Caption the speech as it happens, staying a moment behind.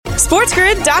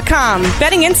SportsGrid.com.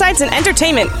 Betting insights and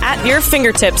entertainment at your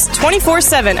fingertips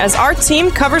 24/7 as our team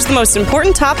covers the most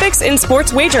important topics in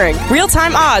sports wagering.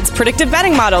 Real-time odds, predictive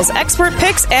betting models, expert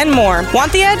picks, and more.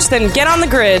 Want the edge? Then get on the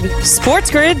grid.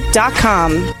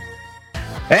 SportsGrid.com.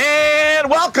 And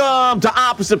welcome to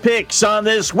Opposite Picks on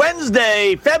this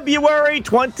Wednesday, February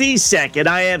 22nd.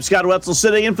 I am Scott Wetzel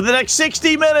sitting in for the next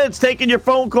 60 minutes, taking your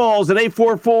phone calls at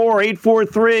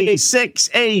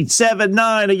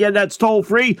 844-843-6879. Again, that's toll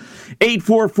free,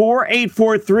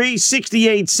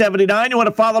 844-843-6879. You want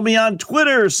to follow me on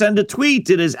Twitter, send a tweet.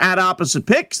 It is at Opposite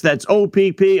Picks. That's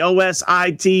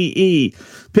OPPOSITE.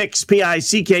 Picks,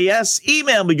 P-I-C-K-S.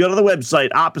 Email me. Go to the website,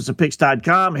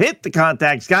 oppositepicks.com. Hit the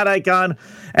contact Scott icon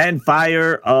and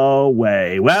fire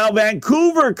away. Well,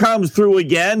 Vancouver comes through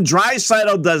again.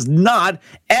 Draisaitl does not.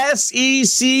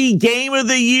 SEC Game of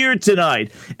the Year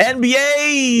tonight.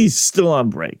 NBA still on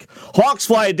break. Hawks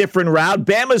fly a different route.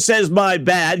 Bama says my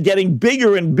bad. Getting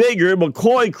bigger and bigger.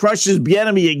 McCoy crushes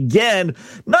Bieniemy again.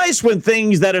 Nice when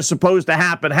things that are supposed to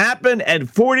happen.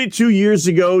 And 42 years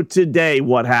ago today,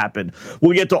 what happened?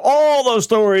 We'll get to all those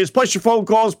stories, plus your phone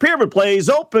calls, pyramid plays,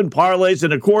 open parlays,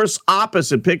 and of course,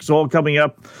 opposite picks, all coming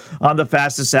up on the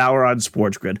fastest hour on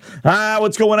Sports Grid.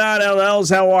 What's going on,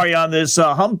 LLs? How are you on this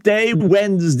hump day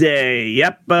Wednesday?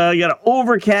 Yep, you got an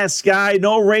overcast sky,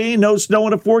 no rain, no snow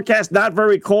in the forecast, not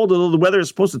very cold, although the weather is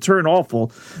supposed to turn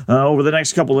awful over the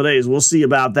next couple of days. We'll see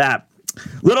about that.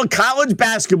 Little college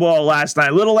basketball last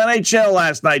night, little NHL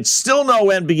last night, still no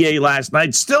NBA last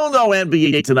night, still no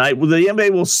NBA tonight. Well, the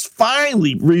NBA will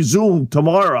finally resume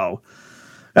tomorrow.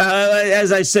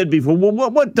 As I said before,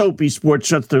 what dopey sport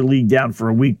shuts their league down for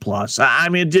a week plus? I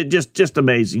mean, just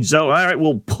amazing. So, all right,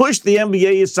 we'll push the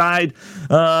NBA aside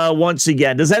once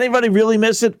again. Does anybody really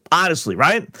miss it? Honestly,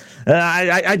 right?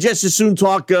 I just as soon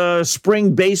talk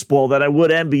spring baseball than I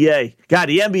would NBA. God,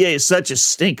 the NBA is such a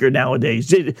stinker nowadays.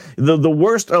 The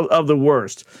worst of the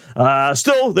worst.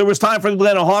 Still, there was time for the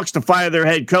Atlanta Hawks to fire their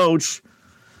head coach,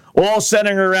 all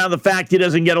centering around the fact he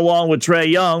doesn't get along with Trae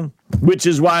Young, which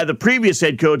is why the previous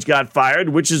head coach got fired,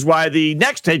 which is why the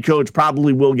next head coach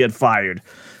probably will get fired.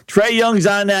 Trae Young's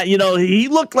on that. You know, he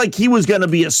looked like he was going to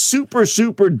be a super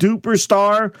duper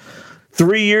star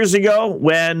 3 years ago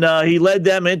when he led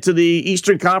them into the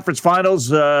Eastern Conference Finals,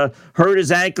 hurt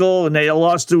his ankle, and they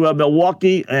lost to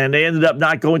Milwaukee, and they ended up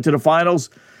not going to the finals.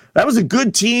 That was a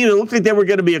good team. It looked like they were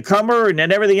going to be a comer and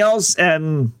then everything else,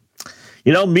 and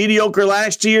you know, mediocre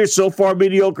last year, so far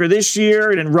mediocre this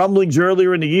year, and then rumblings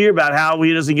earlier in the year about how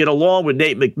he doesn't get along with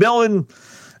Nate McMillan.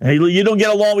 Hey, you don't get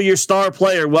along with your star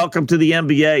player. Welcome to the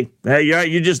NBA.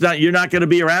 You're not going to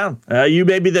be around. You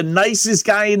may be the nicest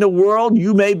guy in the world.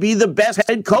 You may be the best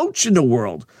head coach in the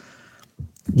world.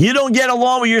 You don't get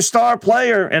along with your star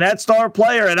player, and that star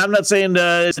player, and I'm not saying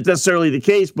it's necessarily the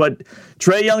case, but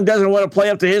Trae Young doesn't want to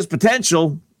play up to his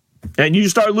potential, and you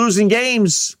start losing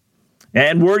games.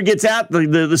 And word gets out,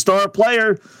 the star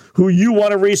player who you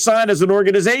want to re-sign as an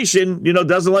organization, you know,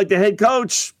 doesn't like the head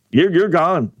coach, you're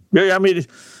gone. I mean,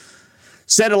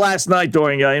 said it last night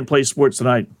during In Play Sports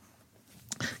Tonight.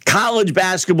 College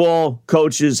basketball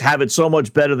coaches have it so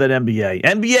much better than NBA.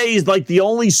 NBA is like the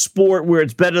only sport where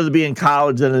it's better to be in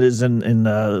college than it is in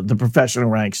the professional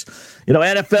ranks. You know,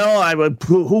 NFL,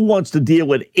 who wants to deal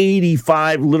with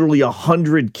 85, literally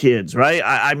 100 kids, right?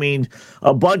 I mean,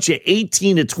 a bunch of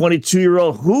 18 to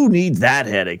 22-year-old. Who needs that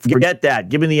headache? Forget that.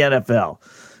 Give me the NFL.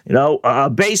 You know,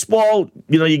 baseball,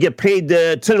 you know, you get paid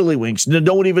tiddlywinks.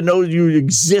 No one even knows you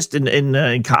exist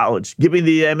in college. Give me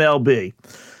the MLB.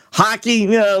 Hockey,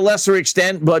 lesser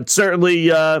extent, but certainly,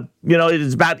 you know, it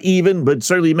is about even, but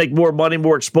certainly you make more money,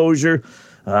 more exposure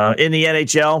in the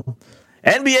NHL.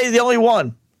 NBA is the only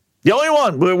one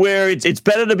where it's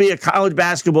better to be a college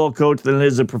basketball coach than it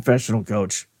is a professional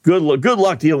coach. Good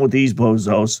luck dealing with these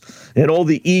bozos and all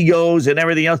the egos and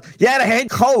everything else. You had a head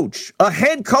coach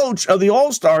of the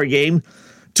All-Star game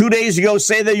 2 days ago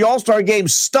say that the All-Star game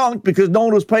stunk because no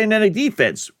one was playing any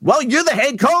defense. Well, you're the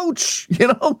head coach, you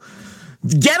know.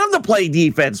 Get him to play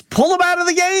defense. Pull him out of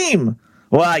the game.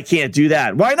 Well, I can't do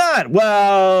that. Why not?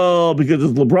 Well, because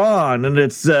it's LeBron and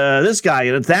it's this guy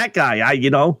and it's that guy.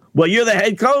 Well, you're the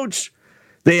head coach.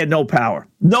 They had no power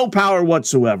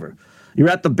whatsoever. You're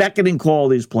at the beckoning call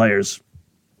of these players.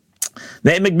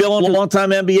 Nate McMillan, a longtime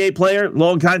NBA player,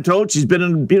 longtime coach. He's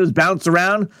he's bounced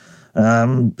around,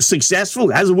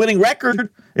 successful, has a winning record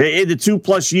in the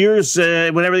 2+ years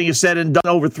when everything is said and done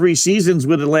over 3 seasons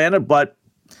with Atlanta, but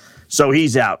so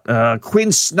he's out.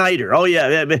 Quinn Snyder. Oh,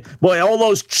 yeah. Boy, all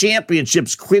those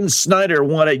championships Quinn Snyder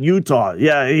won at Utah.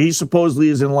 Yeah, he supposedly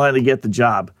is in line to get the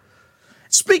job.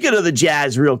 Speaking of the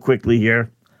Jazz real quickly here,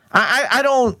 I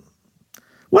don't –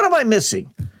 what am I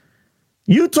missing?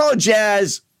 Utah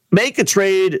Jazz make a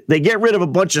trade. They get rid of a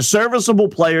bunch of serviceable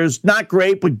players. Not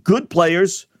great, but good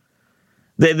players.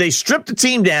 They strip the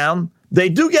team down. They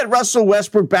do get Russell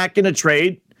Westbrook back in a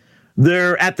trade.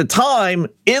 They're, at the time,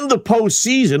 in the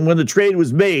postseason when the trade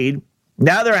was made.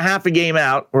 Now they're a half a game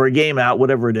out, or a game out,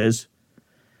 whatever it is.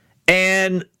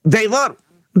 And they let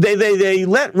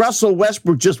Russell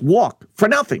Westbrook just walk for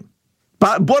nothing.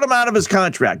 Bought him out of his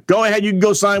contract. Go ahead, you can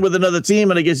go sign with another team,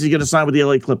 and I guess he's going to sign with the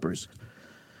LA Clippers.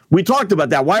 We talked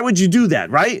about that. Why would you do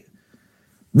that, right?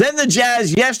 Then the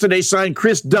Jazz yesterday signed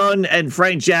Chris Dunn and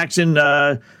Frank Jackson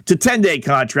to 10-day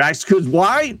contracts. Because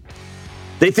why?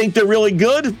 They think they're really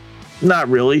good? Not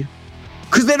really.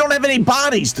 Because they don't have any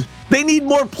bodies. They need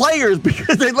more players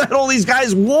because they let all these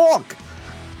guys walk.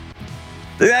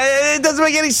 It doesn't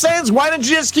make any sense. Why don't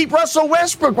you just keep Russell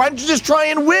Westbrook? Why don't you just try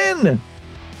and win?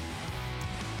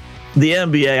 The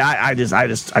NBA, I just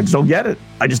don't get it.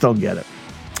 I just don't get it.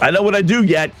 I know what I do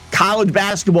get. College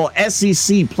basketball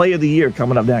SEC Play of the Year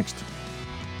coming up next.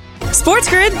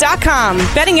 SportsGrid.com.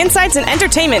 Betting insights and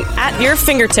entertainment at your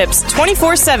fingertips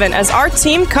 24/7 as our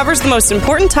team covers the most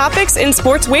important topics in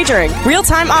sports wagering.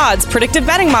 Real-time odds, predictive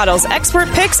betting models, expert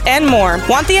picks, and more.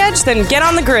 Want the edge? Then get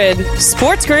on the grid.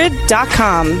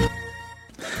 SportsGrid.com.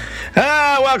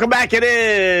 Welcome back. It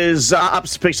is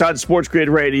Opposite Picks on Sports Grid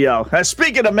Radio.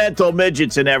 Speaking of mental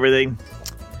midgets and everything,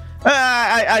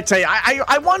 I tell you,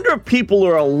 I wonder if people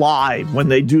are alive when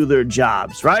they do their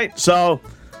jobs, right? So,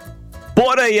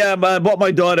 bought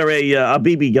my daughter a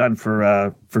BB gun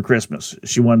for Christmas.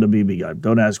 She wanted a BB gun.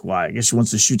 Don't ask why. I guess she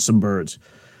wants to shoot some birds,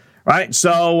 right?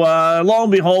 So, lo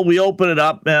and behold, we open it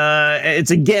up.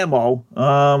 It's a Gammo.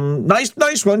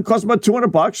 Nice one. Cost about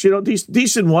 $200. You know,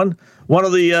 decent one. One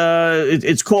of the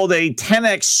it's called a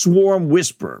 10X Swarm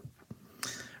Whisperer.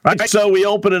 Right, so we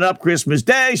open it up Christmas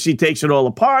Day. She takes it all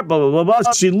apart, blah, blah, blah,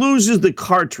 blah. She loses the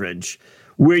cartridge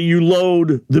where you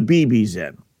load the BBs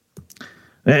in.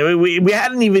 We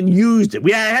hadn't even used it.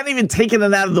 We hadn't even taken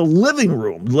it out of the living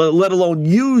room, let alone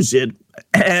use it.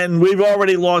 And we've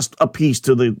already lost a piece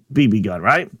to the BB gun,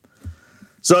 right?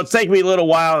 So it's taken me a little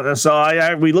while.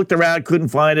 So we looked around, couldn't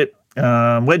find it.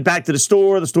 Went back to the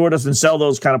store. The store doesn't sell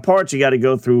those kind of parts. You got to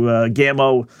go through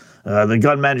Gammo, the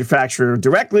gun manufacturer,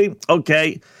 directly.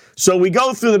 Okay. So we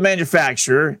go through the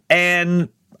manufacturer, and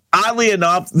oddly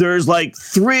enough, there's like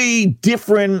 3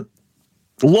 different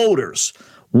loaders.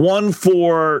 One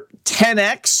for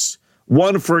 10X,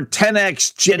 one for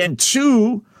 10X Gen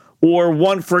 2, or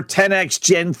one for 10X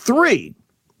Gen 3.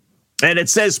 And it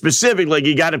says specifically,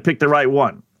 you got to pick the right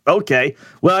one. Okay.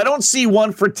 Well, I don't see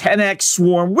one for 10X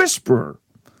Swarm Whisperer.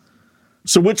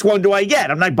 So which one do I get?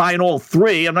 I'm not buying all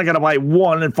 3. I'm not going to buy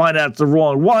one and find out it's the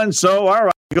wrong one. So, all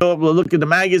right, go look at the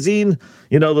magazine,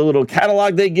 you know, the little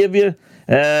catalog they give you.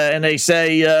 And they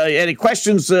say, any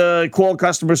questions, call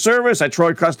customer service. I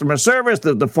tried customer service.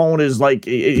 The phone is like,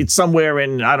 it's somewhere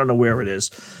in, I don't know where it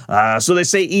is. So they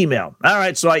say email. All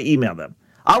right, so I email them.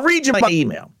 I'll read you my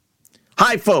email.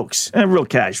 Hi, folks. And real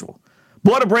casual.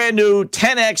 Bought a brand new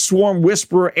 10X Swarm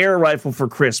Whisperer air rifle for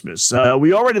Christmas.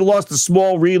 We already lost a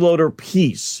small reloader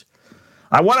piece.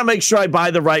 I want to make sure I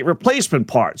buy the right replacement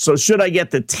part. So should I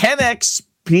get the 10X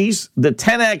piece, the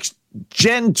 10X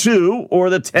Gen 2, or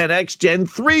the 10X Gen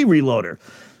 3 reloader?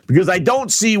 Because I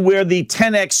don't see where the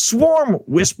 10X Swarm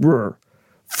Whisperer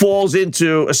falls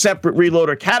into a separate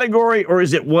reloader category, or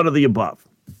is it one of the above?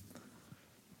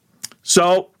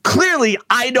 So clearly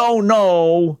I don't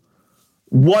know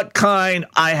what kind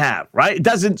I have, right? It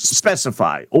doesn't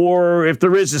specify, or if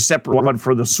there is a separate one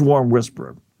for the Swarm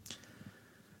Whisperer.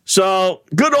 So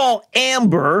good old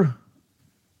Amber,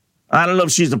 I don't know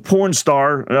if she's a porn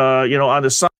star, on the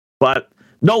side, but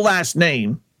no last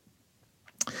name.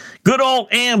 Good old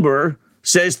Amber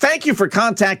says, thank you for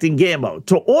contacting Gammo.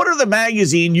 To order the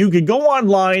magazine, you can go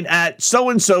online at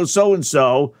so-and-so,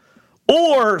 so-and-so,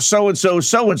 or so-and-so,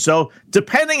 so-and-so,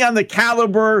 depending on the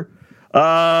caliber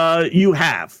you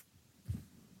have.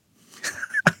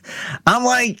 I'm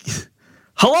like,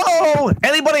 hello,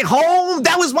 anybody home?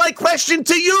 That was my question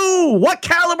to you. What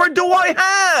caliber do I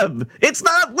have? It's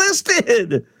not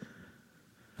listed.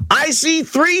 I see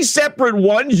 3 separate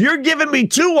ones. You're giving me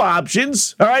 2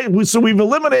 options. All right, so we've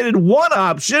eliminated one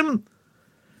option.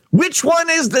 Which one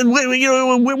is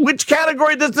which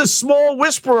category does the small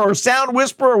whisperer or sound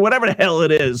whisperer or whatever the hell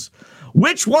it is?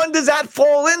 Which one does that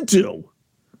fall into?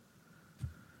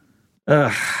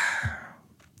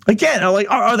 Again,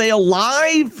 are they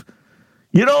alive?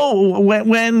 You know,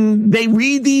 when they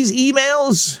read these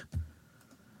emails,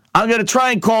 I'm going to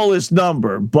try and call this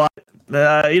number, but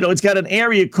It's got an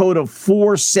area code of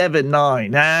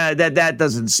 479. That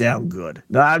doesn't sound good.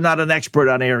 I'm not an expert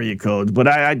on area codes, but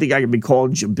I think I can be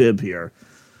calling Jabib here.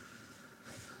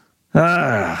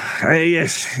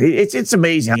 It's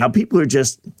amazing how people are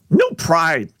just no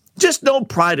pride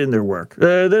in their work.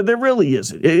 There really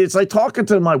isn't. It's like talking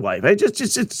to my wife.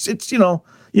 It's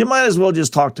you might as well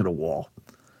just talk to the wall.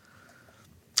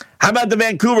 How about the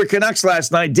Vancouver Canucks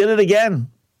last night? Did it again.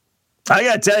 I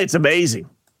got to tell you, it's amazing.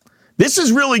 This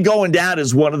is really going down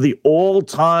as one of the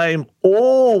all-time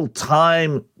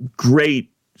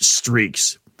great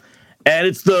streaks. And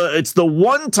it's the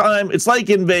one time, it's like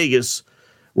in Vegas,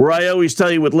 where I always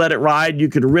tell you with Let It Ride, you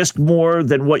could risk more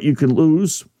than what you can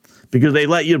lose because they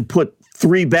let you put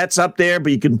 3 bets up there,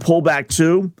 but you can pull back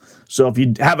 2. So if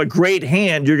you have a great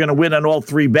hand, you're going to win on all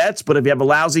 3 bets. But if you have a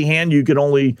lousy hand, you could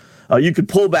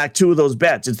pull back 2 of those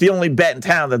bets. It's the only bet in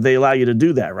town that they allow you to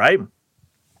do that, right?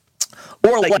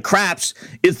 Or like craps,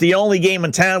 it's the only game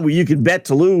in town where you can bet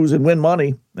to lose and win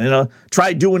money.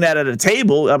 Try doing that at a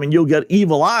table. I mean, you'll get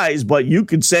evil eyes, but you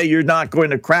could say you're not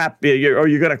going to crap, or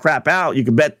you're going to crap out. You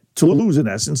can bet to lose in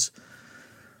essence.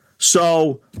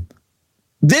 So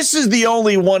this is the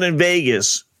only one in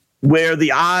Vegas where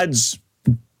the odds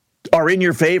are in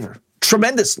your favor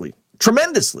tremendously.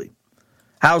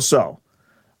 How so?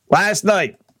 Last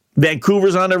night,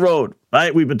 Vancouver's on the road,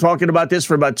 right? We've been talking about this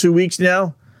for about 2 weeks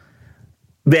now.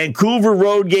 Vancouver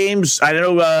road games. I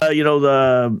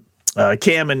know,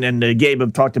 Cam and Gabe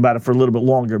have talked about it for a little bit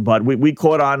longer, but we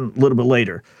caught on a little bit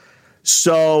later.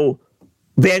 So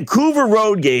Vancouver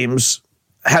road games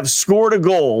have scored a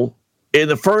goal in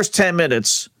the first 10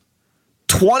 minutes,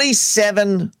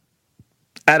 27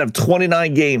 out of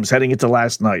 29 games heading into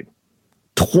last night.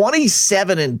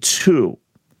 27-2.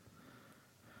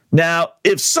 Now,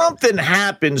 if something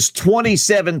happens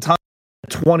 27 times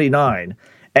 29,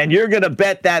 and you're going to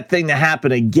bet that thing to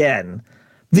happen again,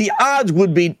 the odds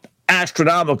would be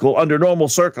astronomical under normal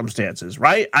circumstances,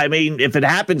 right? I mean, if it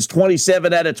happens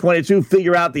 27 out of 22,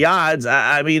 figure out the odds.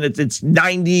 I mean, it's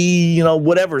 90,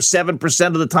 7%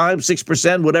 of the time,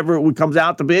 6%, whatever it comes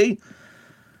out to be.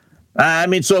 I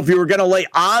mean, so if you were going to lay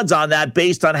odds on that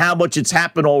based on how much it's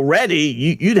happened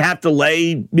already, you'd have to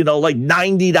lay, like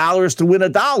 $90 to win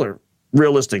 $1,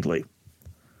 realistically.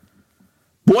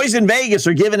 Boys in Vegas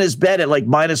are giving his bet at like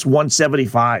minus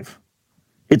 175.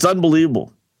 It's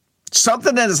unbelievable.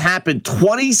 Something that has happened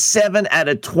 27 out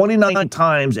of 29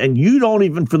 times, and you don't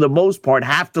even, for the most part,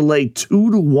 have to lay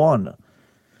 2-1.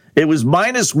 It was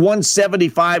minus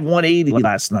 175, 180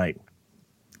 last night.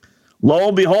 Lo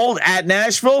and behold, at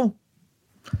Nashville,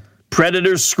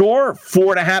 Predators score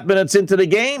 4.5 minutes into the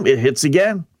game. It hits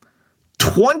again.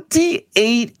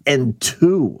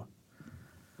 28-2.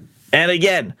 And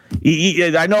again,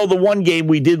 I know the one game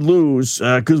we did lose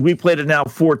because we played it now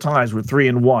 4 times. We're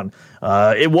 3-1.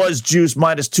 It was juice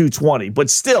minus 220, but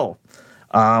still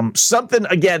something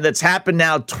again that's happened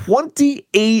now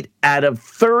 28 out of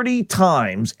 30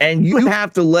 times, and you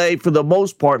have to lay for the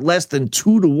most part less than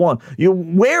 2-1.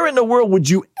 Where in the world would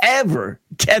you ever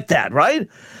get that, right?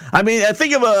 I mean, I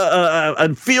think of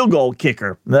a field goal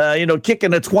kicker,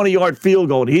 kicking a 20-yard field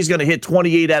goal, and he's going to hit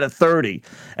 28 out of 30.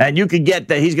 And you could get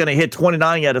that he's going to hit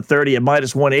 29 out of 30 at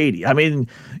minus 180. I mean,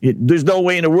 there's no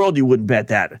way in the world you wouldn't bet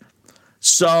that.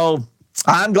 So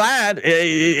I'm glad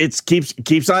it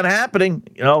keeps on happening,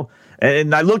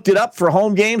 And I looked it up for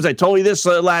home games. I told you this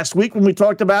last week when we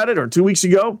talked about it, or 2 weeks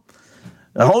ago.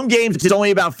 The home games is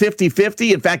only about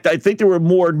 50-50. In fact, I think there were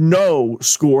more no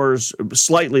scores,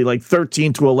 slightly like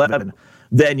 13-11,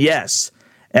 than yes.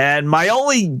 And my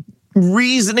only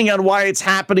reasoning on why it's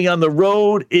happening on the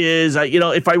road is,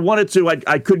 if I wanted to,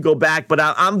 I could go back, but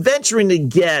I'm venturing to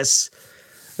guess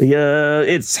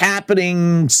it's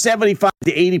happening 75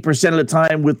 to 80% of the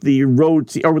time with the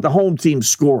road or with the home team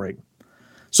scoring.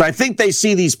 So I think they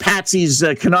see these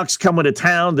patsies Canucks coming to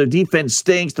town. Their defense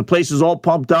stinks. The place is all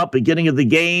pumped up. Beginning of the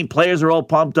game, players are all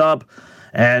pumped up,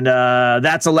 and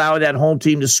that's allowing that home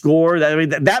team to score.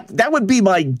 That would be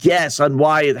my guess on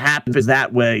why it happens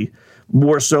that way,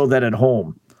 more so than at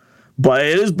home. But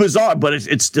it is bizarre. But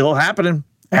it's still happening.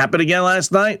 Happened again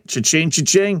last night. Cha-ching,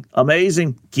 cha-ching.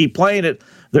 Amazing. Keep playing it.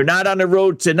 They're not on the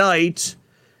road tonight.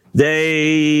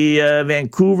 They,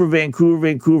 Vancouver.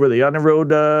 They on the road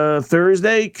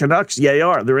Thursday? Canucks? Yeah, they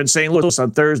are. They're in St. Louis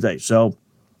on Thursday. So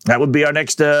that would be our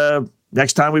next time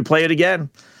we play it again.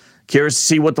 Curious to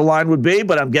see what the line would be,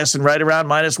 but I'm guessing right around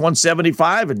minus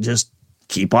 175 and just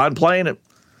keep on playing it.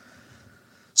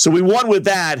 So we won with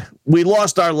that. We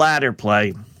lost our ladder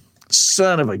play.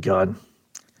 Son of a gun.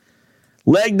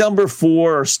 Leg number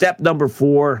 4, or step number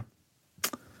 4.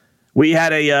 we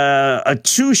had a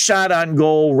 2-shot on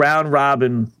goal round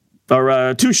robin, or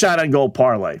a 2-shot on goal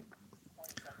parlay.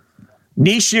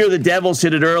 Nishier, the Devils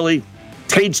hit it early.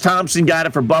 Tage Thompson got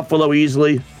it for Buffalo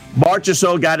easily.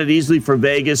 Marchessault got it easily for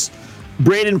Vegas.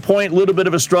 Braden Point, a little bit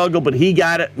of a struggle, but he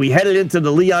got it. We headed into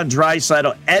the Leon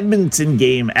Draisaitl Edmonton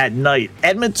game at night.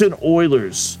 Edmonton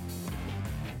Oilers.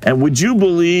 And would you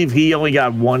believe he only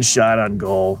got 1 shot on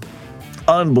goal?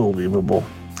 Unbelievable.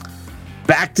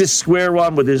 Back to square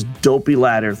one with his dopey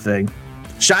ladder thing.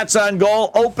 Shots on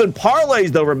goal, open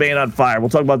parlays, though, remain on fire. We'll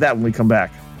talk about that when we come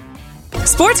back.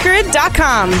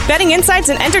 SportsGrid.com. Betting insights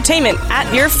and entertainment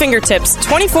at your fingertips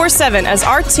 24/7 as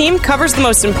our team covers the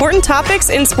most important topics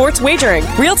in sports wagering.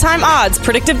 Real-time odds,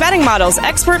 predictive betting models,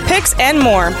 expert picks, and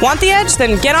more. Want the edge?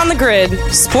 Then get on the grid.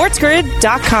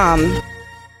 SportsGrid.com.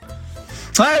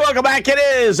 All right, welcome back. It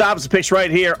is Opposite Picks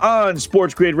right here on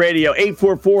Sports Grid Radio.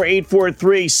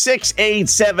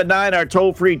 844-843-6879, our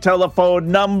toll-free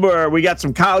telephone number. We got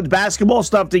some college basketball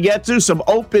stuff to get to, some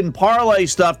open parlay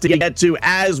stuff to get to,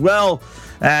 as well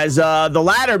as the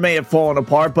ladder may have fallen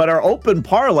apart, but our open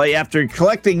parlay, after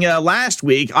collecting last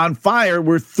week on fire,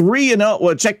 we're 3-0.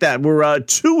 Well, check that. We're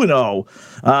 2-0.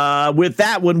 With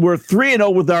that one, we're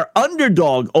 3-0 with our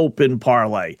underdog open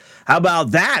parlay. How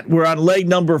about that? We're on leg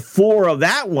number 4 of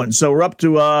that one, so we're up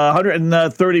to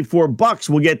 $134.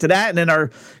 We'll get to that, and then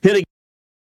our hit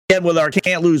again with our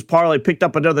can't lose parlay picked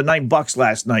up another $9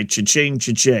 last night. Cha-ching,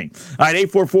 cha-ching. All right,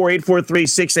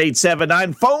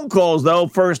 844-843-6879. Phone calls though.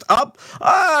 First up,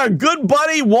 good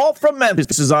buddy Walt from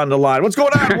Memphis is on the line. What's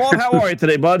going on, Walt? How are you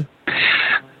today, bud?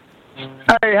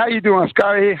 Hey, how you doing,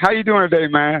 Scotty? How you doing today,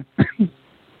 man?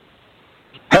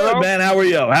 Hello, man. How are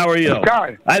you?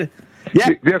 Scotty.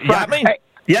 You got me? Hey,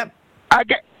 yep. I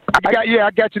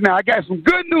got you now. I got some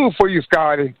good news for you,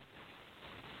 Scotty.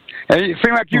 And it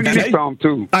seems like you need some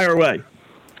too. Fire away.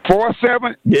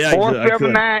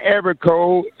 479 area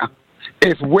code.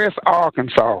 It's West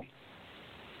Arkansas.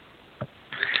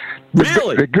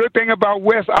 Really? The good thing about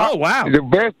West Arkansas. Oh, wow. The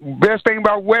best thing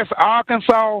about West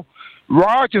Arkansas,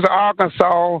 Rogers,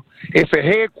 Arkansas, is the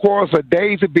headquarters of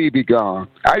Days of BB Gun.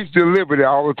 I used to deliver there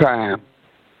all the time.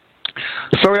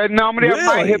 So that number there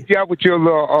might help you out with your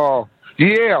little,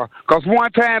 yeah. Because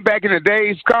one time back in the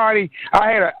day, Scotty,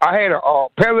 I had a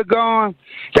pellet gun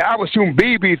that I was shooting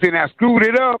BBs in. I screwed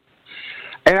it up,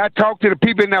 and I talked to the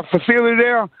people in that facility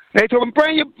there. They told me,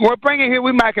 bring it here.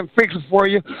 We might can fix it for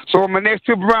you. So on my next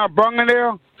trip around, brought it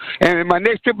there. And my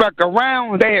next trip back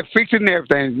around, they had fixed it and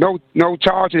everything. No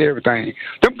charge and everything.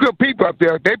 Them good people up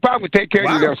there, they probably take care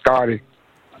of you there, Scotty.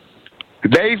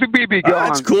 Days of BB Gun.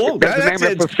 That's cool. That's the name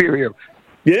of the facility.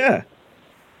 Yeah.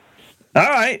 All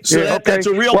right. So that's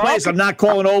a real place. I'm not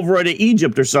calling over to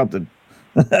Egypt or something.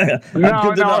 No,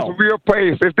 it's a real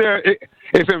place.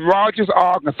 It's in Rogers,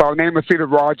 Arkansas. Name of the city,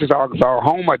 Rogers, Arkansas.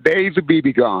 Home of Days of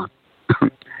BB Gun.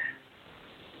 All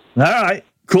right.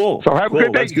 Cool. So have a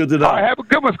good day. That's good to know. All right, have a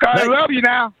good one, Scott. I love you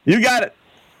now. You got it.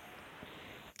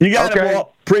 You got it,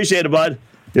 Walt. Appreciate it, bud.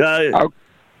 All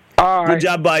right. Good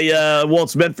job by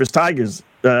Walt's Memphis Tigers.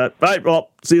 All right,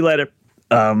 Walt. See you later.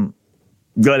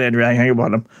 Go ahead, Andrew. Hang up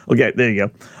on them. Okay, there you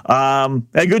go. And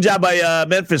good job by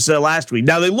Memphis last week.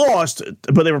 Now, they lost,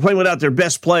 but they were playing without their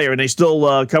best player, and they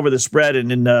still covered the spread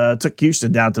and took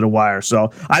Houston down to the wire.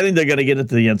 So I think they're going to get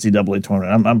into the NCAA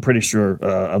tournament. I'm pretty sure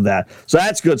of that. So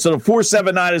that's good. So the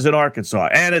 479 is in Arkansas,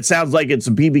 and it sounds like it's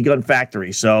a BB gun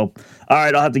factory. So, all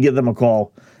right, I'll have to give them a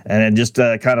call and then just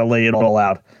kind of lay it all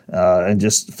out and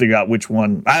just figure out which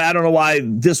one. I don't know why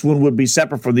this one would be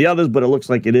separate from the others, but it looks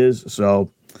like it is. So,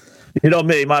 you know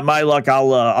me, my luck,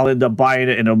 I'll end up buying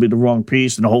it and it'll be the wrong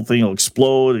piece and the whole thing will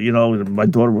explode. You know, my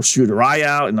daughter will shoot her eye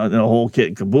out and the whole kit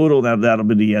and caboodle. That'll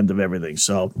be the end of everything.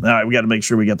 So, all right, we got to make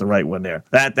sure we get the right one there.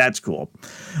 That's cool.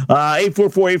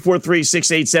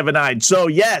 844-843-6879. So,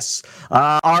 yes,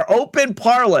 our open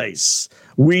parlays,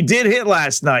 we did hit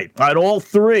last night on all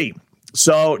 3.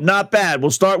 So, not bad.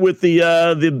 We'll start with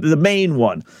the main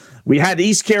one. We had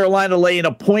East Carolina laying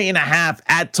 1.5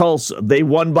 at Tulsa. They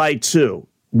won by 2.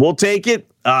 We'll take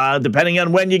it, depending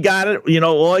on when you got it. You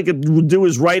know, all I could do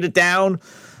is write it down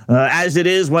as it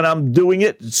is when I'm doing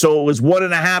it. So it was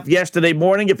 1.5 yesterday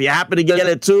morning. If you happen to get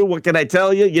it 2, what can I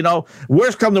tell you? You know,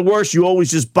 worst come to worst, you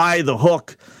always just buy the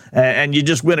hook and you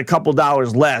just win a couple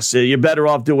dollars less. You're better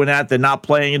off doing that than not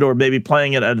playing it or maybe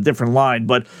playing it at a different line.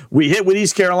 But we hit with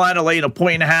East Carolina laying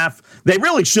 1.5. They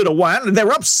really should have won. They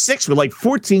were up 6 with like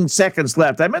 14 seconds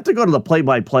left. I meant to go to the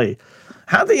play-by-play.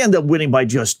 How'd they end up winning by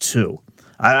just 2?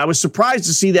 I was surprised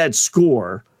to see that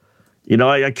score. You know,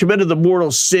 I committed the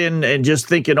mortal sin and just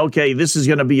thinking, okay, this is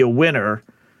going to be a winner.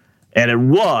 And it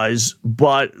was,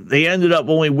 but they ended up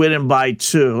only winning by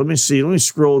 2. Let me see. Let me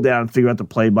scroll down and figure out the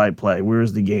play-by-play. Where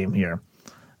is the game here?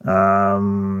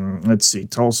 Let's see.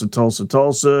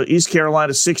 Tulsa. East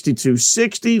Carolina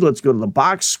 62-60. Let's go to the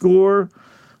box score.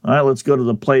 All right, let's go to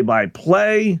the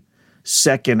play-by-play.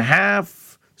 Second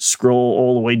half. Scroll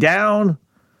all the way down.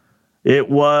 It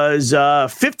was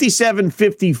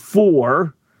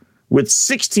 57-54 with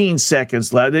 16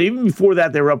 seconds left. Even before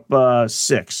that, they were up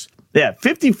 6. Yeah,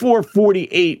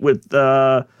 54-48 with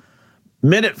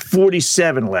minute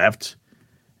 47 left.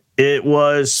 It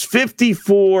was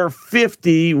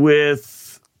 54-50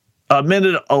 with a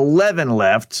minute 11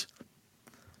 left.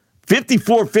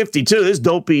 54-52. This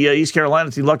dopey East Carolina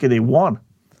team, lucky they won.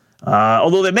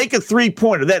 Although they make a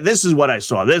 3-pointer. This is what I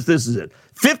saw. This is it.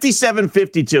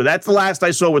 57-52. That's the last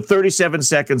I saw with 37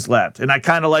 seconds left. And I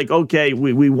kind of like, okay,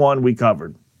 we won, we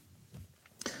covered.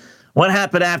 What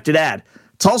happened after that?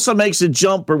 Tulsa makes a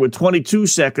jumper with 22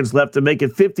 seconds left to make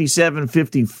it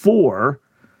 57-54.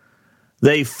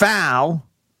 They foul. Of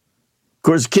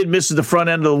course, the kid misses the front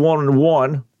end of the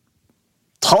 1-and-1.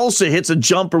 Tulsa hits a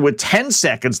jumper with 10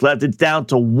 seconds left. It's down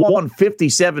to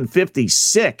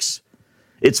 57-56.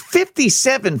 It's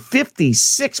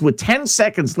 57-56 with 10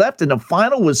 seconds left, and the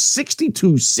final was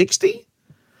 62-60.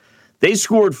 They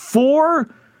scored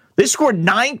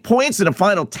 9 points in the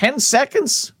final 10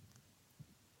 seconds.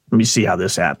 Let me see how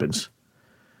this happens.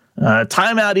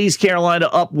 Timeout, East Carolina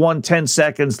up 10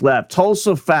 seconds left.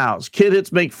 Tulsa fouls. Kid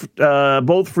hits make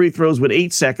both free throws with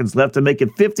 8 seconds left to make it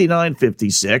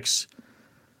 59-56.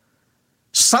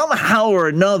 Somehow or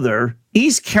another,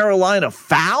 East Carolina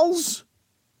fouls?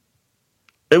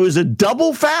 It was a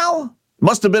double foul?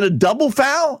 Must have been a double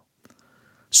foul?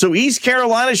 So East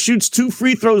Carolina shoots 2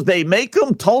 free throws, they make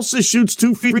them. Tulsa shoots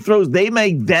 2 free throws, they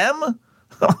make them.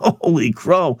 Holy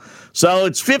crow. So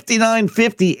it's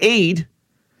 59-58.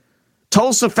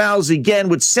 Tulsa fouls again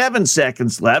with 7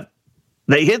 seconds left.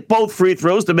 They hit both free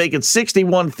throws to make it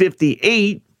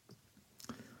 61-58.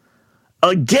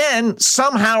 Again,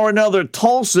 somehow or another,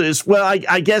 Tulsa is, well,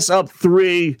 I guess up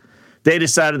 3. They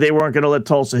decided they weren't going to let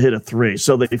Tulsa hit a 3,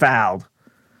 so they fouled.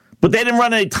 But they didn't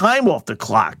run any time off the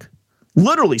clock.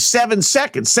 Literally 7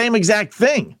 seconds, same exact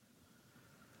thing.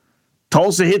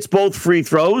 Tulsa hits both free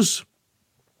throws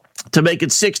to make it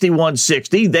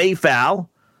 61-60. They foul.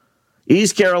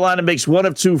 East Carolina makes 1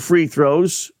 of 2 free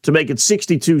throws to make it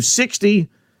 62-60.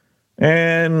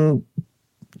 And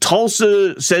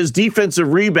Tulsa says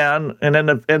defensive rebound and end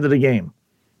of the game.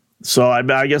 So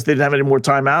I guess they didn't have any more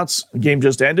timeouts. The game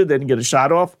just ended. They didn't get a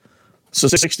shot off. So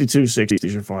 62-60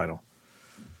 is your final.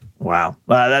 Wow.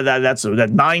 That's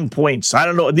 9 points. I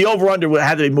don't know. The over-under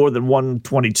had to be more than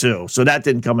 122. So that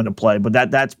didn't come into play.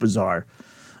 But that's bizarre.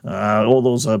 All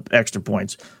those extra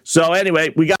points. So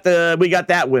anyway, we got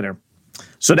that winner.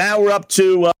 So now we're up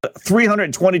to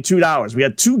 $322. We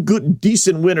had 2 good,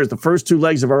 decent winners the first 2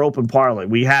 legs of our open parlay.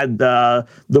 We had the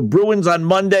Bruins on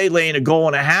Monday laying a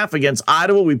 1.5 against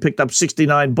Ottawa. We picked up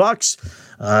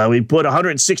 $69. We put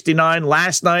 169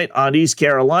 last night on East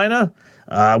Carolina.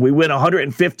 We win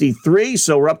 153,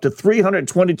 so we're up to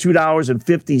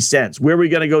 $322.50. Where are we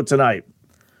going to go tonight?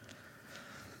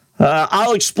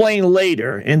 I'll explain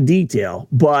later in detail,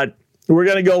 but we're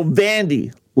going to go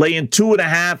Vandy, laying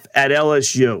 2.5 at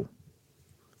LSU.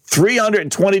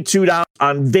 $322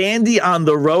 on Vandy on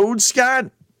the road,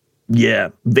 Scott? Yeah,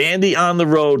 Vandy on the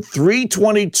road,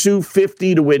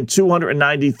 $322.50 to win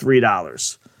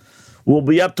 $293. We'll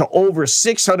be up to over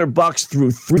 $600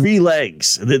 through 3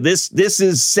 legs. This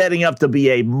is setting up to be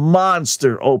a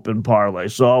monster open parlay.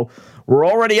 So we're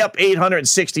already up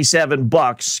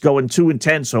 $867, going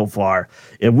 2-10 so far.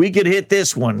 If we could hit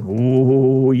this one,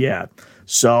 ooh, yeah.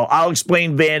 So I'll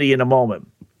explain Vandy in a moment.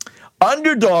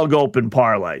 Underdog open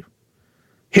parlay.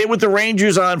 Hit with the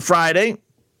Rangers on Friday.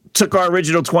 Took our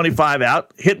original 25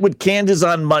 out. Hit with Kansas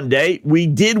on Monday. We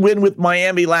did win with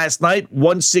Miami last night.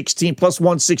 116 plus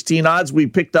 116 odds. We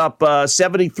picked up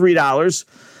 $73.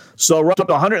 So we're up to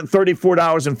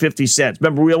 $134.50.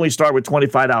 Remember, we only start with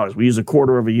 $25. We use a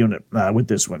quarter of a unit with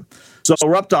this one. So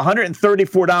we're up to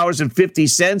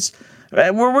 $134.50.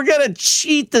 And we're going to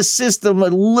cheat the system a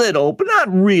little, but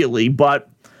not really. But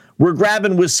we're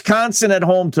grabbing Wisconsin at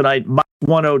home tonight,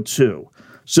 -102.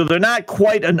 So they're not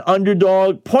quite an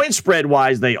underdog. Point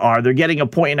spread-wise, they are. They're getting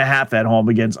 1.5 at home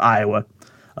against Iowa.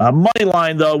 Money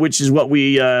line, though, which is what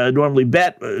we normally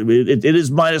bet, it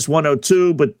is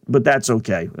 -102, but that's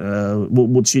okay.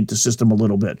 We'll cheat the system a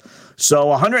little bit.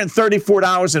 So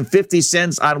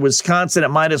 $134.50 on Wisconsin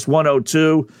at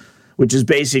 -102, which is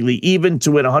basically even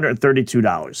to win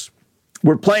 $132.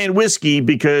 we're playing whiskey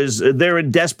because they're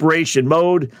in desperation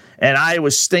mode, and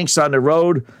Iowa stinks on the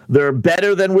road. They're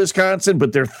better than Wisconsin,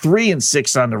 but they're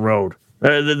 3-6 on the road.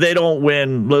 They don't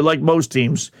win, like most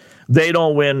teams. They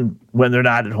don't win when they're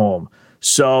not at home.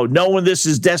 So knowing this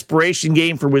is desperation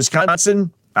game for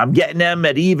Wisconsin, I'm getting them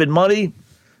at even money.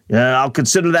 I'll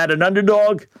consider that an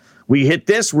underdog. We hit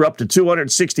this, we're up to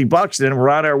 $260, and then we're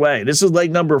on our way. This is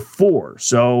leg number 4,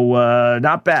 so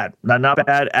not bad. Not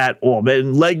bad at all.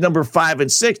 And leg number 5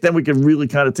 and 6, then we can really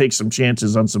kind of take some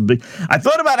chances on some big. I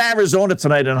thought about Arizona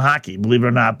tonight in hockey, believe it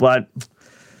or not, but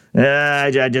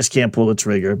I just can't pull the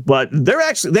trigger. But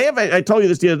they have, I told you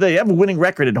this the other day, they have a winning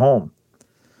record at home.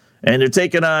 And they're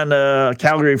taking on a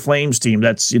Calgary Flames team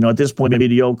that's, at this point,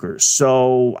 mediocre.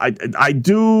 So I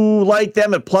do like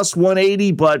them at plus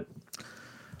 180, but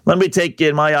let me take,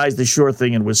 in my eyes, the sure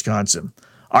thing in Wisconsin.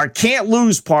 Our can't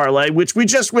lose parlay, which we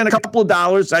just win a couple of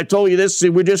dollars. I told you this.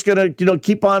 We're just going to,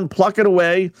 keep on plucking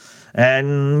away.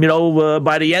 And,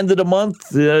 by the end of the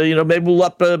month, maybe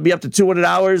we'll be up to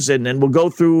 $200, and then we'll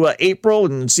go through April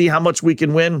and see how much we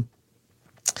can win.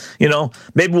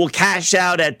 Maybe we'll cash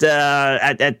out at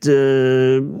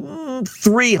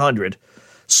 300.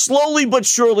 Slowly but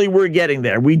surely, we're getting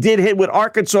there. We did hit with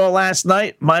Arkansas last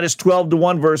night, minus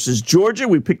 12-1 versus Georgia.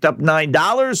 We picked up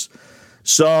 $9.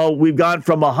 So we've gone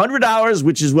from $100,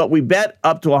 which is what we bet,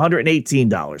 up to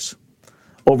 $118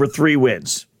 over 3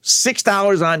 wins.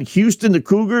 $6 on Houston, the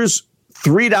Cougars,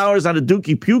 $3 on the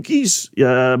Dookie Pukies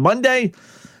Monday,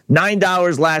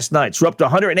 $9 last night. So we're up to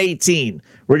 $118.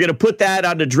 We're going to put that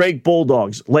on the Drake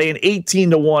Bulldogs, laying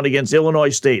 18-1 against Illinois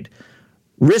State,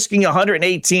 risking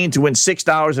 $118 to win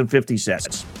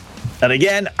 $6.50. And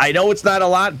again, I know it's not a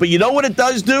lot, but you know what it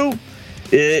does do?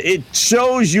 It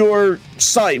shows your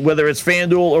site, whether it's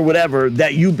FanDuel or whatever,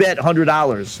 that you bet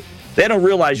 $100. They don't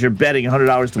realize you're betting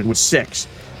 $100 to win $6.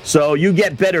 So you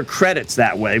get better credits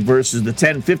that way versus the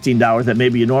 $10, $15 that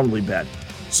maybe you normally bet.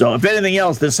 So if anything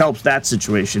else, this helps that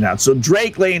situation out. So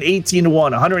Drake laying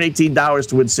 18-1, $118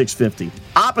 to win $650.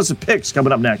 Opposite picks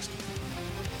coming up next.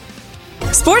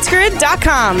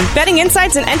 SportsGrid.com. Betting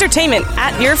insights and entertainment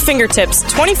at your fingertips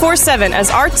 24/7 as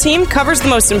our team covers the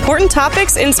most important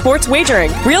topics in sports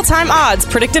wagering. Real-time odds,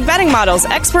 predictive betting models,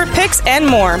 expert picks, and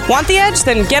more. Want the edge?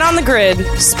 Then get on the grid.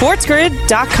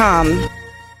 SportsGrid.com.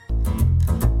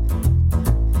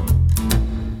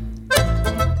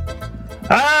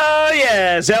 Oh,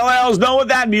 yes. LLs know what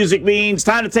that music means.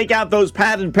 Time to take out those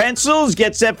pad and pencils,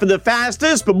 get set for the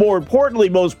fastest, but more importantly,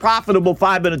 most profitable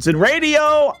 5 minutes in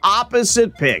radio,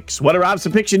 Opposite Picks. What are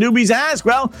Opposite Picks, you newbies ask?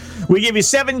 Well, we give you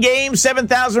 7 games,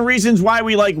 7,000 reasons why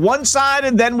we like one side,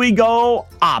 and then we go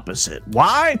opposite.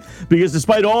 Why? Because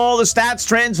despite all the stats,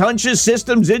 trends, hunches,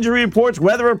 systems, injury reports,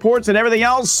 weather reports, and everything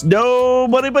else,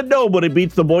 nobody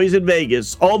beats the boys in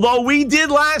Vegas. Although we did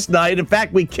last night. In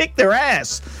fact, we kicked their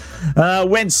ass.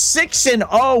 Went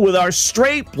 6-0 with our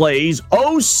straight plays,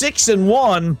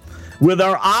 0-6-1 with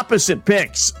our opposite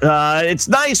picks. It's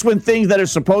nice when things that are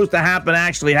supposed to happen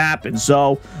actually happen.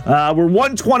 So we're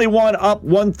 121 up,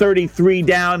 133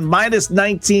 down, minus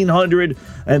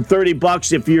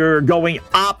 $1,930 if you're going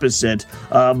opposite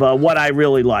of what I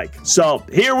really like. So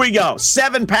here we go.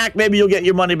 7-pack, maybe you'll get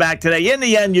your money back today. In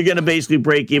the end, you're going to basically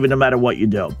break even no matter what you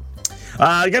do.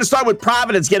 Going to start with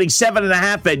Providence getting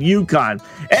 7.5 at UConn.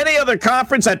 Any other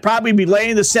conference, I'd probably be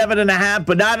laying the 7.5,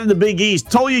 but not in the Big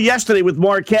East. Told you yesterday with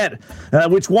Marquette,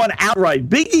 which won outright.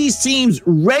 Big East teams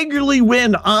regularly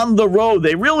win on the road.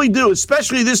 They really do,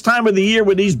 especially this time of the year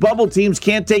when these bubble teams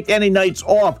can't take any nights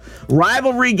off.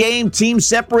 Rivalry game, teams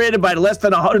separated by less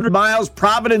than 100 miles.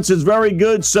 Providence is very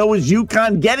good. So is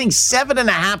UConn. Getting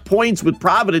 7.5 points with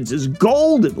Providence is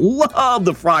golden. Love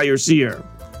the Friars here.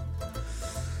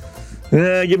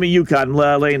 Give me UConn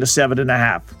laying the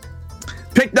 7.5.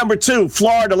 Pick number 2,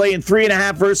 Florida laying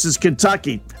 3.5 versus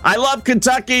Kentucky. I love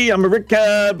Kentucky. I'm a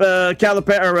John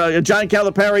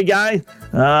Calipari guy,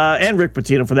 and Rick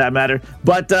Pitino for that matter.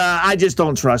 But I just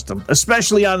don't trust them,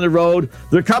 especially on the road.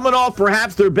 They're coming off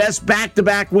perhaps their best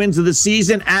back-to-back wins of the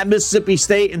season at Mississippi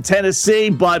State and Tennessee.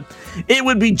 But it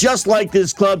would be just like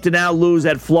this club to now lose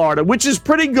at Florida, which is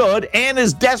pretty good and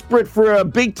is desperate for a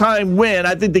big-time win.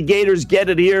 I think the Gators get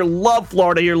it here. Love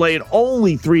Florida here laying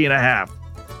only 3.5.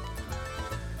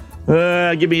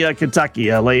 Give me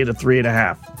Kentucky laying a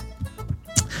 3.5.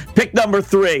 Pick number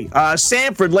 3,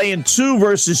 Samford laying 2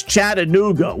 versus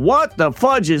Chattanooga. What the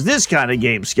fudge is this kind of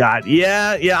game, Scott?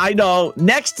 Yeah, I know.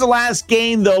 Next to last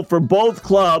game, though, for both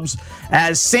clubs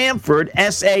as Samford,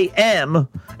 S-A-M,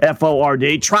 Ford,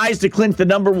 tries to clinch the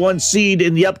number 1 seed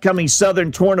in the upcoming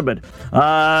Southern tournament.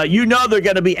 You know they're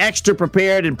going to be extra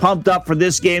prepared and pumped up for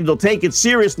this game. They'll take it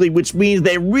seriously, which means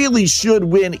they really should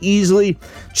win easily.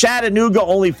 Chattanooga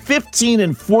only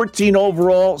 15-14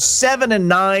 overall,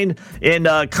 7-9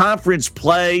 in conference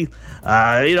play.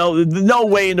 No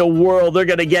way in the world they're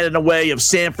going to get in the way of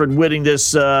Samford winning this,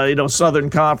 Southern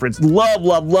Conference. Love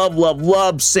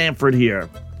Samford here.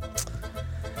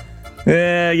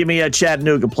 Give me a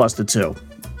Chattanooga plus the 2.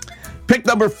 Pick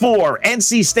number 4,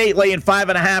 NC State laying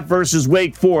 5.5 versus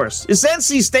Wake Forest. This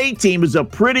NC State team is a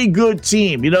pretty good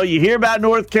team. You hear about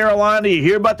North Carolina, you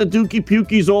hear about the Dookie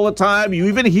Pukies all the time. You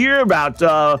even hear about,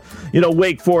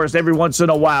 Wake Forest every once in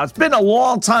a while. It's been a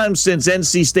long time since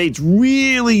NC State's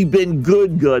really been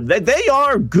good. They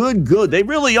are good. They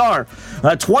really are.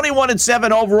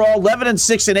 21-7 overall,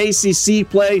 11-6 in ACC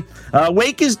play.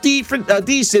 Wake is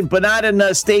decent, but not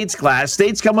in State's class.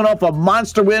 State's coming off a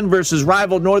monster win versus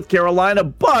rival North Carolina,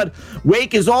 but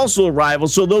Wake is also a rival,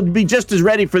 so they'll be just as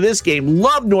ready for this game.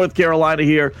 Love North Carolina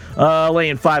here,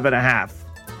 laying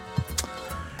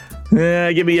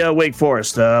 5.5. Give me Wake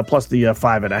Forest plus the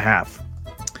 5.5.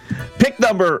 Pick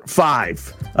number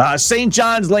 5, St.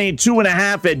 John's laying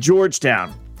 2.5 at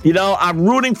Georgetown. I'm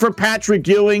rooting for Patrick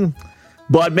Ewing,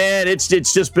 but man, it's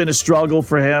just been a struggle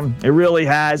for him. It really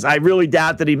has. I really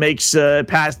doubt that he makes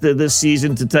past this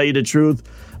season, to tell you the truth.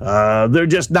 They're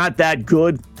just not that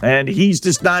good, and he's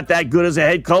just not that good as a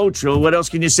head coach. What else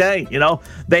can you say?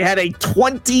 They had a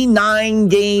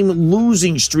 29-game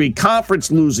losing streak, conference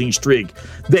losing streak.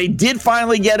 They did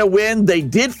finally get a win. They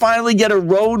did finally get a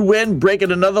road win,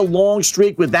 breaking another long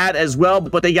streak with that as well,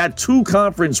 but they got 2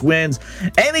 conference wins.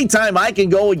 Anytime I can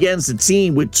go against a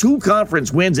team with 2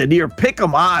 conference wins and near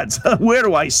pick'em odds, where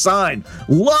do I sign?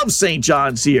 Love St.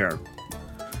 John's here.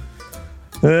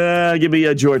 Give me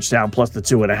a Georgetown plus the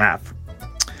 2.5.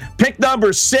 Pick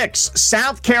number 6,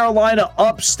 South Carolina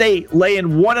Upstate laying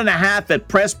 1.5 at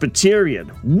Presbyterian.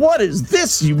 What is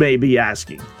this, you may be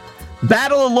asking?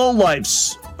 Battle of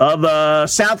lowlifes of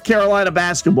South Carolina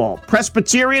basketball.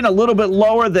 Presbyterian a little bit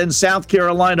lower than South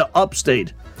Carolina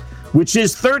Upstate, which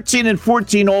is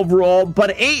 13-14 overall,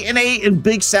 but 8-8 in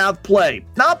Big South play.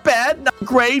 Not bad, not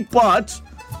great, but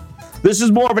this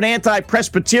is more of an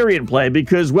anti-Presbyterian play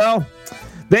because, well,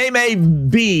 they may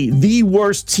be the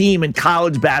worst team in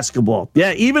college basketball.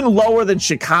 Yeah, even lower than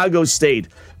Chicago State.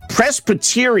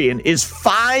 Presbyterian is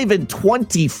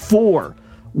 5-24,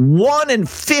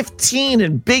 1-15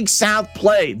 in Big South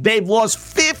play. They've lost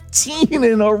 15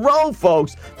 in a row,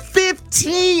 folks.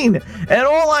 15! And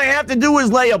all I have to do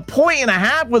is lay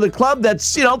 1.5 with a club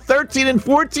that's,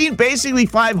 13-14, basically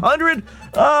 500.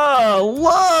 Oh,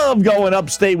 love going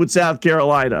upstate with South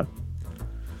Carolina.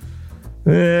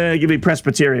 Give me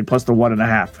Presbyterian plus the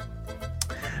 1.5.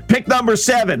 Pick number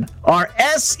 7, our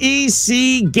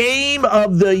SEC game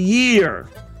of the year.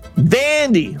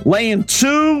 Vandy laying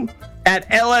 2 at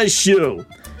LSU.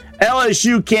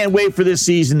 LSU can't wait for this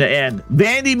season to end.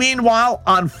 Vandy, meanwhile,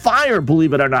 on fire,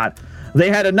 believe it or not. They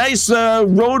had a nice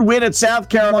road win at South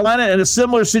Carolina in a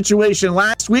similar situation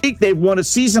last week. They've won a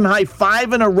season-high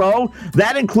 5 in a row.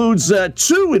 That includes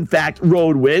 2, in fact,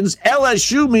 road wins.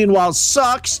 LSU, meanwhile,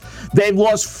 sucks. They've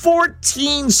lost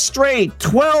 14 straight,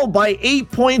 12 by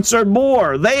 8 points or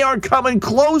more. They are coming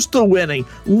close to winning.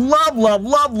 Love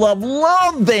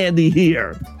Vandy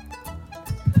here.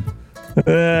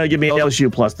 Give me LSU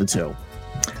plus the 2.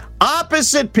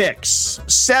 Opposite picks,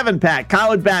 7-pack,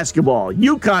 college basketball.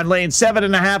 UConn laying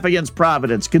 7.5 against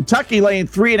Providence. Kentucky laying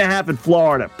 3.5 at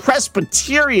Florida.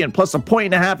 Presbyterian plus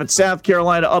 1.5 at South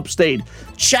Carolina Upstate.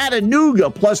 Chattanooga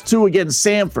plus 2 against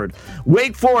Samford.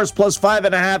 Wake Forest plus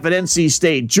 5.5 at NC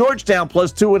State. Georgetown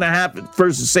plus 2.5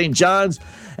 versus St. John's.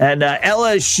 And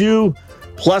LSU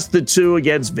plus the 2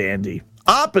 against Vandy.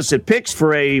 Opposite picks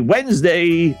for a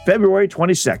Wednesday, February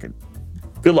 22nd.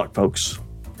 Good luck, folks.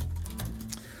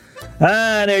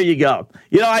 There you go.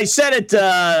 I said it,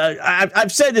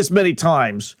 I've said this many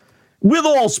times, with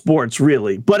all sports,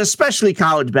 really, but especially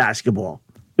college basketball.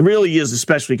 It really is,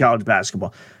 especially college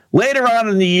basketball. Later on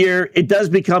in the year, it does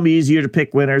become easier to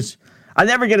pick winners. I'm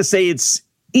never going to say it's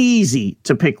easy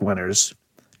to pick winners,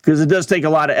 because it does take a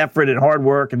lot of effort and hard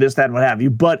work and this, that, and what have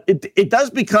you, but it does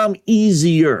become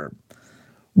easier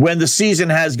when the season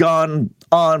has gone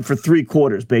on for 3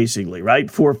 quarters, basically, right?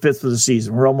 4/5 of the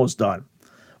season. We're almost done.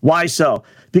 Why so?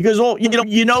 Because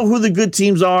you know who the good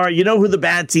teams are. You know who the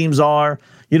bad teams are.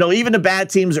 even the bad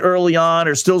teams early on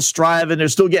are still striving. They're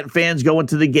still getting fans going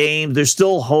to the game. There's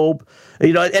still hope.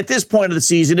 At this point of the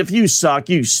season, if you suck,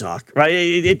 you suck, right?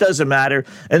 It doesn't matter.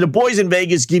 And the boys in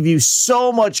Vegas give you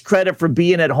so much credit for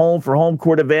being at home, for home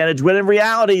court advantage, when in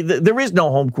reality, there is no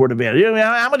home court advantage.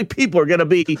 How many people are going to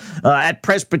be at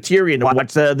Presbyterian to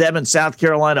watch them in South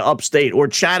Carolina upstate, or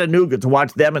Chattanooga to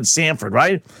watch them in Sanford,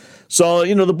 right? So,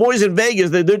 the boys in Vegas,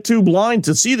 they're too blind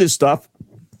to see this stuff.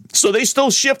 So they still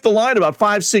shift the line about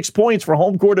 5-6 points for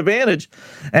home court advantage.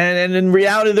 And in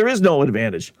reality, there is no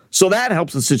advantage. So that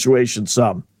helps the situation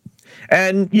some.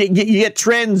 And you get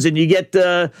trends, and you get,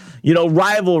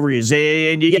 rivalries,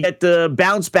 and you get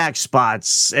bounce back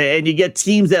spots, and you get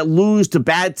teams that lose to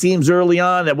bad teams early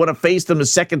on that want to face them the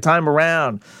second time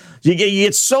around. You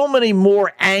get so many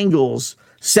more angles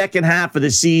second half of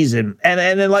the season. And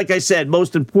then, like I said,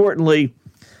 most importantly,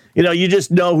 you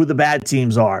just know who the bad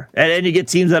teams are. And you get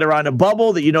teams that are on a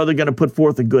bubble that they're going to put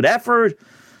forth a good effort.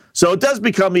 So it does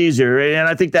become easier. And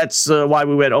I think that's why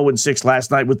we went 0-6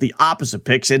 last night with the opposite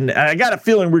picks. And I got a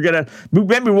feeling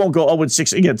maybe we won't go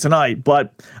 0-6 again tonight,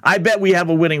 but I bet we have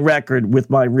a winning record with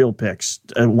my real picks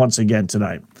once again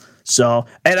tonight. So,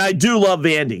 and I do love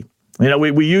Vandy.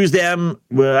 We use them.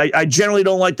 I generally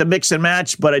don't like the mix and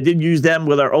match, but I did use them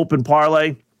with our open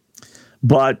parlay.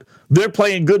 But they're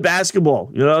playing good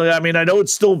basketball. I know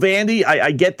it's still Vandy.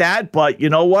 I get that. But you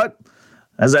know what?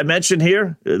 As I mentioned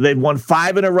here, they've won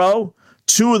 5 in a row.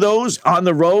 2 of those on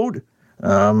the road.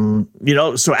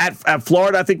 So at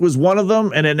Florida, I think was one of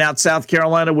them. And then out South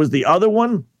Carolina was the other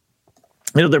one.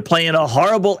 They're playing a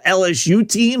horrible LSU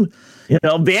team.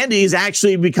 Vandy is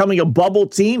actually becoming a bubble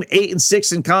team,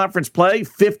 8-6 in conference play,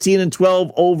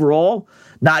 15-12 overall.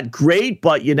 Not great,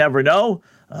 but you never know.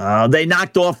 They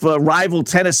knocked off rival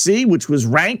Tennessee, which was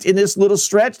ranked in this little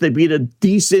stretch. They beat a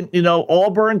decent,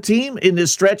 Auburn team in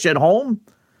this stretch at home.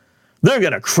 They're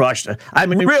going to crush it.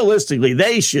 Realistically,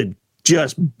 they should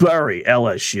just bury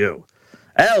LSU.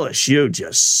 LSU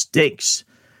just stinks.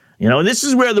 And this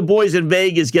is where the boys in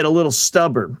Vegas get a little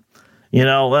stubborn.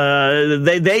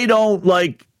 They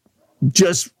don't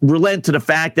just relent to the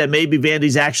fact that maybe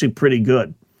Vandy's actually pretty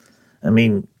good.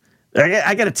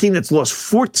 I got a team that's lost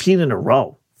 14 in a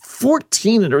row.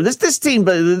 14 in a row. This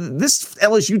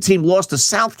LSU team lost to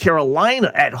South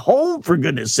Carolina at home, for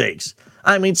goodness sakes.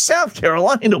 South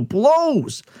Carolina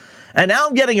blows. And now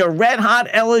I'm getting a red-hot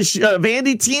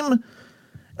Vandy team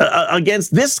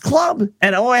against this club,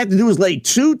 and all I have to do is lay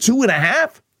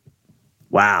 2.5.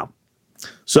 Wow.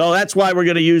 So that's why we're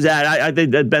going to use that. I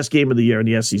think that best game of the year in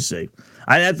the SEC.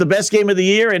 That's the best game of the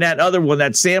year, and that other one,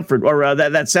 that Sanford, or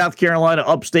that South Carolina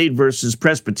upstate versus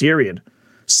Presbyterian.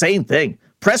 Same thing.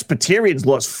 Presbyterian's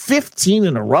lost 15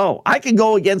 in a row. I can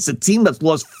go against a team that's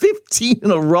lost 15 in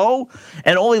a row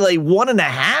and only lay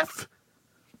 1.5.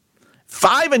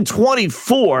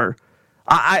 5-24.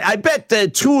 I bet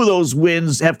that 2 of those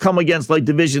wins have come against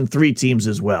Division III teams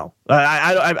as well.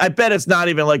 I bet it's not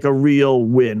even a real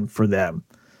win for them.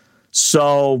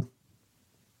 So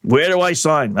where do I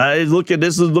sign?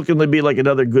 This is looking to be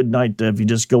another good night if you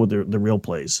just go with the real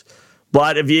plays.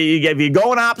 But if you're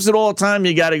going opposite all the time,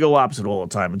 you got to go opposite all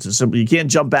the time. It's as simple. You can't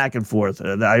jump back and forth.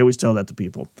 I always tell that to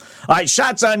people. All right,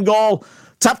 shots on goal.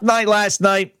 Tough night last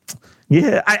night.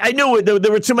 Yeah, I knew it.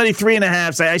 There were too many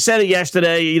 3.5s. I said it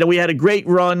yesterday. We had a great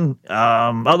run.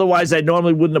 Otherwise, I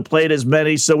normally wouldn't have played as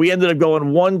many. So we ended up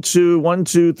going 1,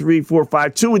 2, 3, 4,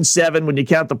 5, 2 and 7 when you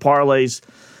count the parlays.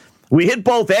 We hit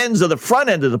both ends of the front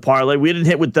end of the parlay. We didn't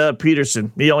hit with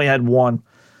Peterson. He only had 1.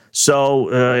 So,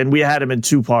 and we had him in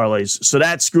 2 parlays. So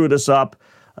that screwed us up.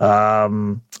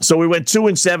 So we went 2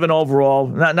 and 7 overall.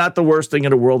 Not the worst thing in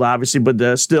the world, obviously,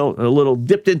 but still a little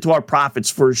dipped into our profits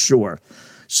for sure.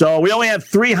 So we only have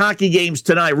 3 hockey games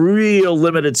tonight. Real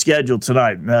limited schedule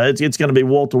tonight. It's going to be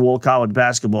wall-to-wall college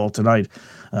basketball tonight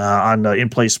on In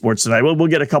Play Sports tonight. We'll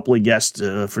get a couple of guests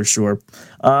for sure.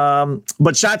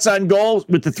 But shots on goal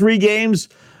with the 3 games.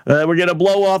 We're going to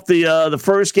blow off the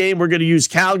first game. We're going to use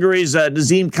Calgary's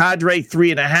Nazem Kadri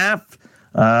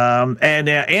 3.5. And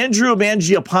Andrew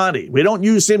Mangiapane. We don't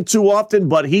use him too often,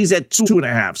 but he's at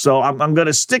 2.5. So I'm going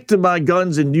to stick to my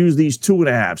guns and use these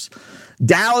 2.5s.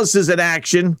 Dallas is in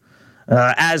action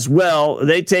as well.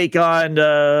 They take on,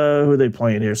 who are they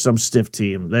playing here? Some stiff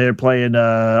team. They're playing,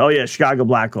 Chicago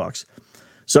Blackhawks.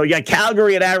 So you got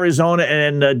Calgary at Arizona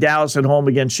and Dallas at home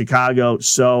against Chicago.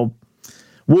 So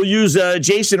we'll use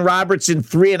Jason Robertson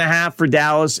 3.5 for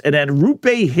Dallas, and then Rupe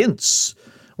Hintz,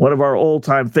 one of our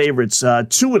all-time favorites,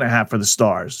 2.5 for the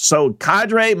Stars. So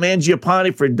Kadri,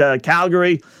 Mangiapane for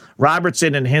Calgary,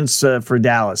 Robertson and Hintz for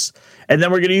Dallas. And then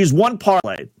we're going to use one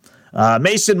parlay.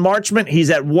 Mason Marchment, he's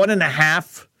at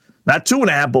 1.5 Not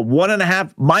 2.5, but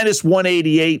 1.5, minus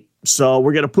 188. So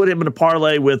we're going to put him in a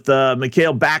parlay with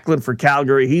Mikael Backlund for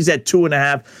Calgary. He's at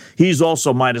 2.5. He's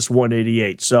also minus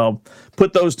 188. So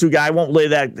put those two guys. I won't lay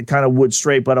that kind of wood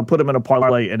straight, but I'll put him in a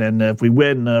parlay. And then if we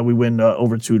win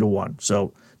over 2-1.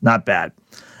 So not bad.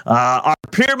 Our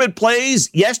pyramid plays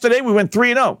yesterday, we went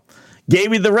 3-0.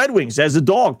 Gave you the Red Wings as a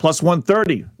dog, plus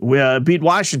 130. We beat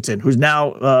Washington, who's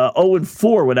now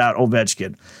 0-4 without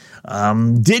Ovechkin.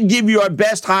 Did give you our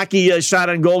best hockey shot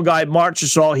on goal guy,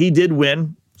 Marchessault. He did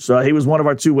win. So he was one of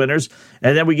our two winners.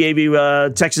 And then we gave you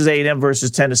Texas A&M versus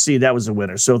Tennessee. That was a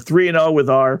winner. So 3-0 with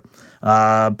our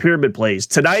pyramid plays.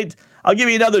 Tonight, I'll give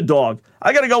you another dog.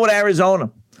 I got to go with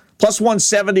Arizona. Plus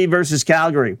 170 versus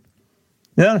Calgary.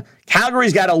 Yeah,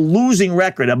 Calgary's got a losing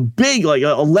record, a big,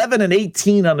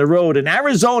 11-18 on the road. And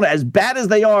Arizona, as bad as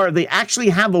they are, they actually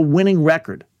have a winning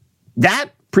record.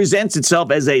 That presents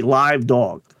itself as a live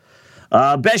dog.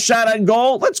 Best shot on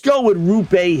goal, let's go with Roope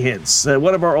Hintz,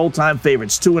 one of our old-time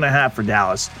favorites, 2.5 for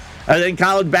Dallas. And then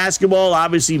college basketball,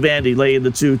 obviously Vandy laying the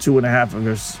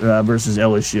 2.5 versus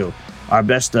LSU. Our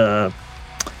best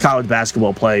college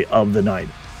basketball play of the night.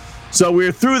 So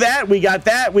we're through that. We got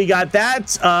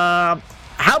that.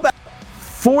 How about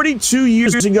 42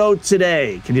 years ago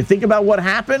today? Can you think about what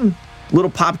happened? Little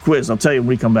pop quiz. I'll tell you when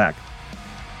we come back.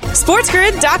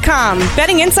 SportsGrid.com.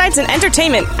 Betting insights and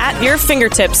entertainment at your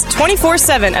fingertips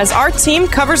 24/7 as our team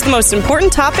covers the most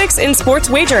important topics in sports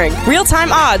wagering.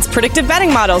 Real-time odds, predictive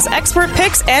betting models, expert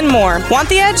picks, and more. Want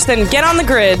the edge? Then get on the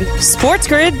grid.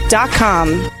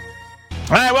 SportsGrid.com.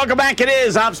 All right, welcome back. It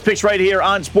is Ops Picks right here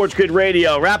on Sports Grid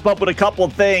Radio. Wrap up with a couple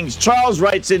of things. Charles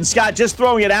writes in, Scott, just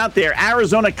throwing it out there,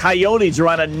 Arizona Coyotes are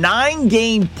on a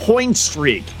 9-game point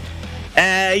streak.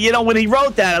 When he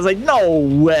wrote that, I was like, no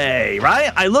way,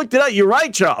 right? I looked it up. You're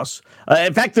right, Charles.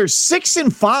 In fact, they're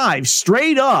 6-5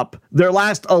 straight up their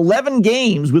last 11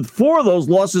 games, with 4 of those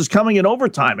losses coming in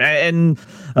overtime. And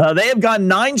they have gone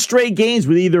 9 straight games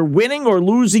with either winning or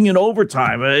losing in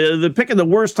overtime. They're picking the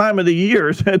worst time of the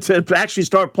year to actually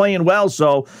start playing well.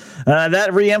 So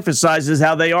that reemphasizes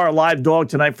how they are a live dog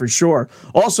tonight for sure.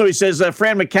 Also, he says,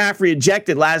 Fran McCaffrey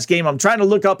ejected last game. I'm trying to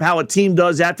look up how a team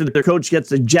does after their coach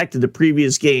gets ejected the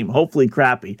previous game. Hopefully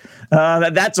crappy.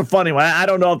 That's a funny one. I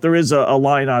don't know if there is a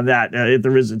line on that, if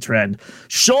there is a trend.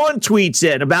 Sean tweets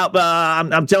in about,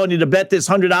 I'm telling you to bet this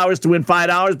 $100 to win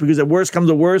 $5 because at worst comes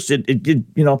to worst, it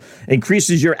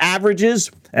increases your averages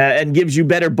and gives you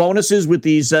better bonuses with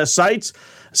these sites.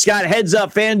 Scott, heads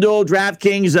up, FanDuel,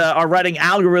 DraftKings are writing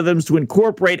algorithms to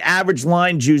incorporate average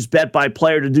line juice bet by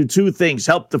player to do 2 things: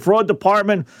 help the fraud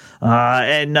department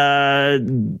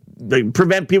and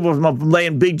prevent people from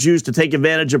laying big juice to take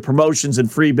advantage of promotions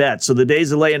and free bets. So the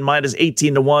days of laying minus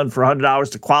 18-1 for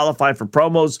 $100 to qualify for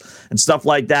promos and stuff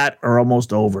like that are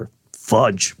almost over.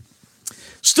 Fudge.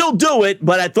 Still do it,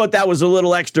 but I thought that was a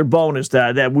little extra bonus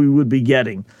that we would be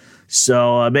getting.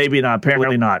 So maybe not,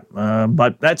 apparently not.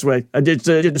 But that's right. I did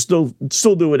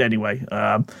still do it anyway.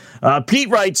 Pete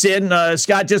writes in,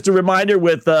 Scott, just a reminder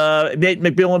with Nate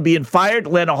McMillan being fired,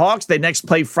 Atlanta Hawks, they next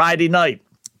play Friday night.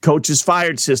 Coach is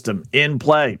fired system in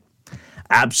play.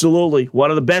 Absolutely. One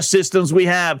of the best systems we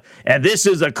have. And this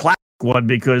is a classic one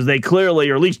because they clearly,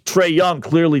 or at least Trae Young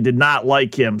clearly did not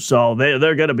like him. So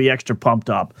they're going to be extra pumped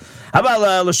up. How about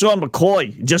LaShawn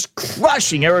McCoy just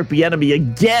crushing Eric Bieniemy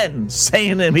again,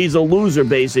 saying him he's a loser,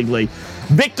 basically.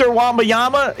 Victor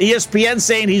Wembanyama, ESPN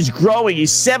saying he's growing.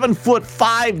 He's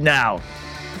 7'5" now.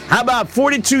 How about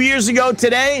 42 years ago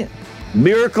today?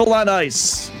 Miracle on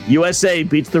ice. USA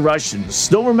beats the Russians.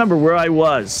 Still remember where I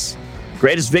was.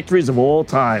 Greatest victories of all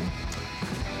time.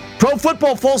 Pro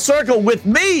Football Full Circle with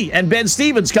me and Ben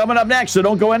Stevens coming up next, so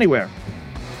don't go anywhere.